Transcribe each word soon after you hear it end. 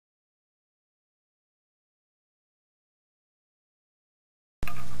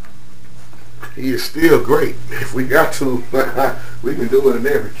He is still great. If we got to, we can do it in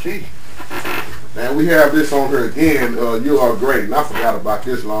every key. Now we have this on here again. You Are Great. And I forgot about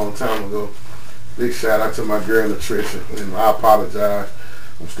this a long time ago. Big shout out to my girl Latricia. And I apologize.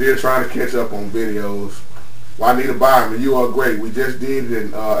 I'm still trying to catch up on videos. Juanita Bynum, You Are Great. We just did it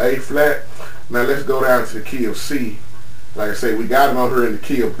in A flat. Now let's go down to the key of C. Like I say, we got it on her in the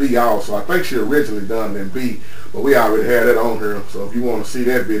key of B also. I think she originally done it in B, but we already had it on her. So if you want to see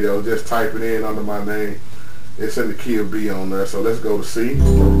that video, just type it in under my name. It's in the key of B on there. So let's go to C.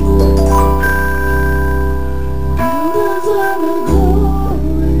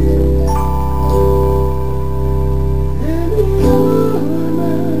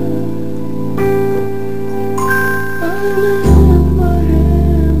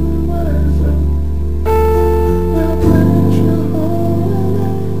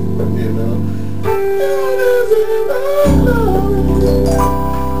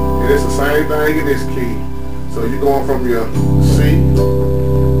 It's the same thing in this key. So you're going from your C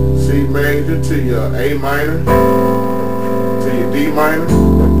major to your A minor to your D minor.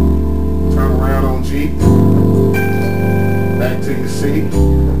 Turn around on G. Back to your C.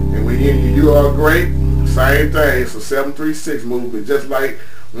 And when you're in your You Are Great, same thing. It's a 7-3-6 movement, just like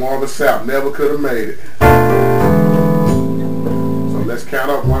Marvin Sapp never could have made it. So let's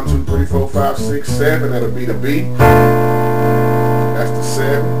count up 1, 2, 3, 4, 5, 6, 7. That'll be the B. That's the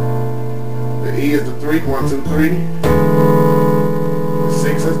 7. The E is the 3, 1, 2, 3. The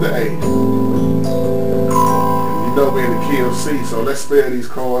 6 is the 8. And you know we're in the key of C, so let's spell these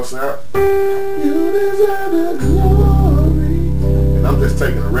chords out. You deserve the glory. And I'm just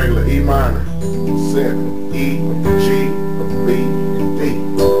taking a regular E minor. 7, E, G, B, D.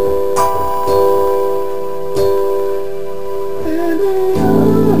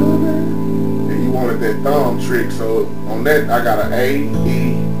 And you wanted that thumb trick, so on that I got an A, E,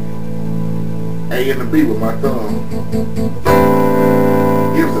 A and the B with my thumb.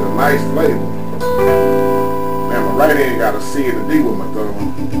 Gives it a nice flavor. Now my right hand got a C and a D with my thumb.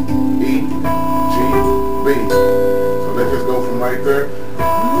 E, G, B. So let's just go from right there.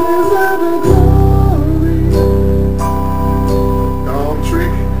 Thumb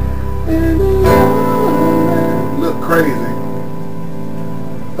trick. Look crazy.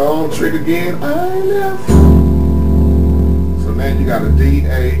 Thumb trick again. So now you got a D,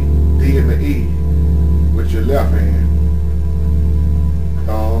 A, D and the E with your left hand.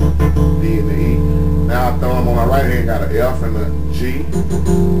 Thumb, D and the E. Now thumb on my right hand got an F and a G.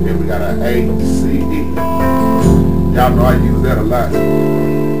 Then we got an A, C, E. Y'all know I use that a lot.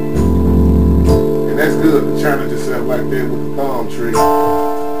 And that's good to challenge yourself like that with the thumb trick.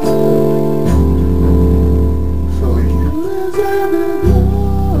 So you deserve the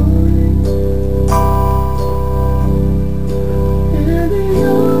glory.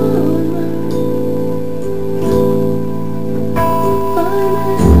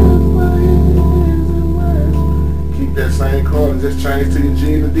 Keep that same chord and just change to your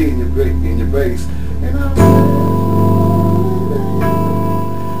G and the D in your bass.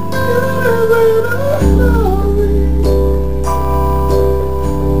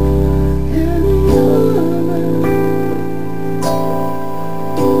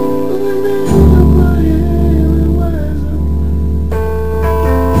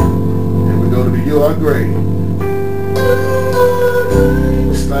 And we go to the You Are Great.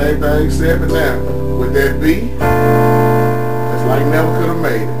 Same thing, 7 now. With that B, it's like never could have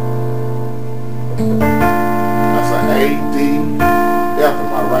made it. That's an A, D, F in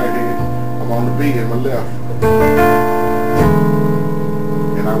my right hand. I'm on the B in my left.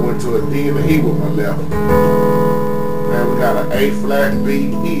 And I went to a D and an E with my left. Now we got an A flat, B,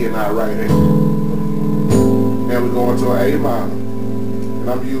 E in our right hand. Now we're going to an A minor. And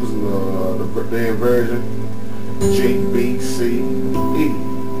I'm using the inversion G, B, C, E.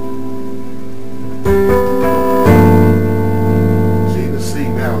 G to C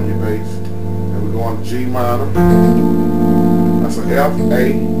now on your bass. And we're going to G minor. That's an F, A,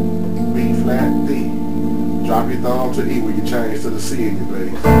 B flat, D. Drop your thumb to E when you change to the C in your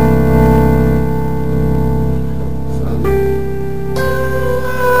bass. So,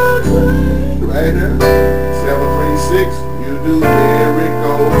 right there, 7-3-6. You do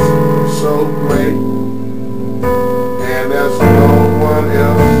miracles so great, and there's no one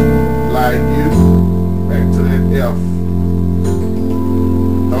else like you. Back to that F.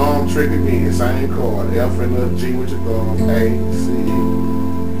 Thumb trick again, same chord. F and the G with your thumb. A, C,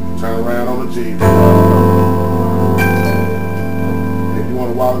 turn around on the G. If you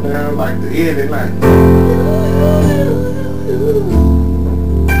want to walk down like the ending, like.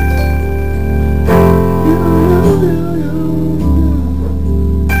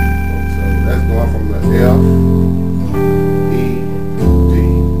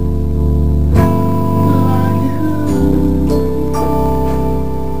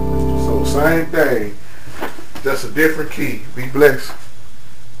 Same thing. Just a different key. Be blessed.